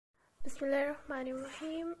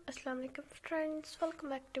बिस्मिल्लाहिर्रहमानिर्रहीम। अस्सलाम वालेकुम friends, welcome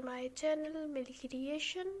back to my channel मेरी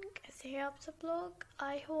क्रिएशन। कैसे हैं आप सब लोग?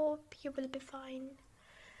 I hope you will be fine.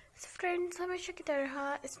 Friends, हमेशा की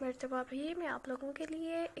तरह इस मरतबा भी मैं आप लोगों के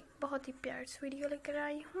लिए एक बहुत ही प्यार सी वीडियो लेकर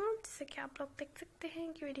आई हूँ, जिससे कि आप लोग देख सकते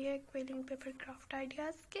हैं कि वीडियो है क्विलिंग पेपर क्राफ्ट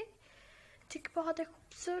आइडियाज़ के, जो कि बहुत ही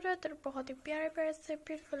खूबसूरत और बहुत ही प्यारे प्यारे से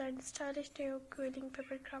beautiful and stylish new quilling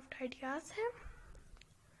paper craft ideas हैं।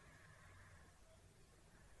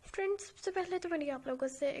 फ्रेंड्स, सबसे पहले तो मेरी आप लोगों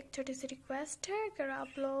से एक छोटी सी रिक्वेस्ट है, अगर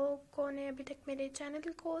आप लोगों ने अभी तक मेरे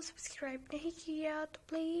चैनल को सब्सक्राइब नहीं किया तो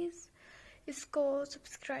प्लीज़ इसको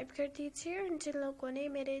सब्सक्राइब कर दीजिए। जिन लोगों ने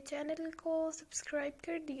मेरे चैनल को सब्सक्राइब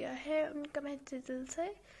कर दिया है उनका मैं दिल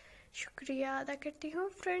से शुक्रिया अदा करती हूँ।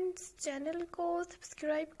 फ्रेंड्स, चैनल को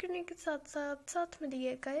सब्सक्राइब करने के साथ साथ साथ में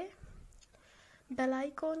दिए गए बेल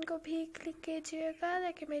आइकॉन को भी क्लिक कीजिएगा,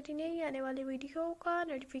 ताकि मेरी नई आने वाली वीडियो का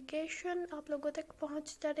नोटिफिकेशन आप लोगों तक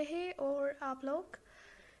पहुंचता रहे और आप लोग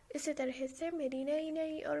इसी तरह से मेरी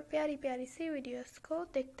नई और प्यारी प्यारी सी वीडियोस को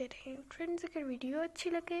देखते रहें। फ्रेंड्स, अगर वीडियो अच्छी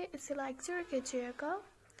लगे इसे लाइक ज़रूर कीजिएगा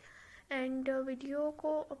एंड वीडियो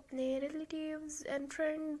को अपने रिलेटिव्स एंड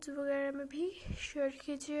फ्रेंड्स वगैरह में भी शेयर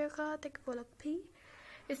कीजिएगा, ताकि वो लोग भी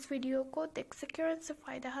इस वीडियो को देख सकें और इससे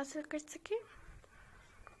फ़ायदा हासिल कर सकें।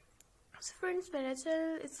 फ्रेंड्स, मेरा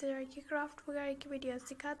चैनल इस तरह की क्राफ्ट वगैरह की वीडियो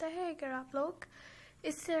सिखाता है। अगर आप लोग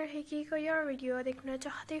इस तरह की कोई और वीडियो देखना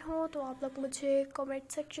चाहते हो तो आप लोग मुझे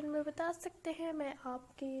कमेंट सेक्शन में बता सकते हैं। मैं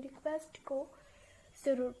आपकी रिक्वेस्ट को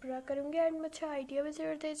ज़रूर पूरा करूँगी एंड मुझे आइडिया भी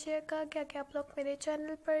ज़रूर दीजिएगा क्या क्या आप लोग मेरे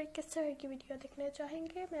चैनल पर किस तरह की वीडियो देखना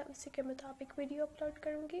चाहेंगे। मैं उसी के मुताबिक वीडियो अपलोड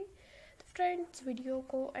करूँगी। तो फ्रेंड्स, वीडियो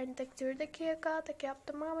को एंड तक जरूर देखिएगा, ताकि आप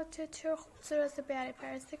तमाम अच्छे अच्छे खूबसूरत से प्यारे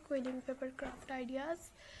प्यारे से क्विलिंग पेपर क्राफ्ट आइडियाज़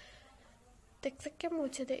देख सकते हैं।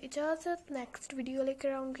 मुझे दे इजाज़त, नेक्स्ट वीडियो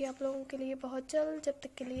लेकर आऊँगी आप लोगों के लिए बहुत जल्द। जब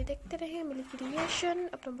तक के लिए देखते रहें मेरी क्रिएशन।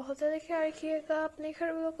 अपना बहुत ज़्यादा ख्याल रखिएगा, अपने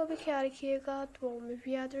घर वालों का भी ख्याल रखिएगा, तो में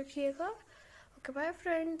भी याद रखिएगा। ओके बाय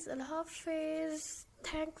फ्रेंड्स, अल्लाह हाफिज़,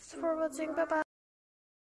 thanks for watching, bye bye.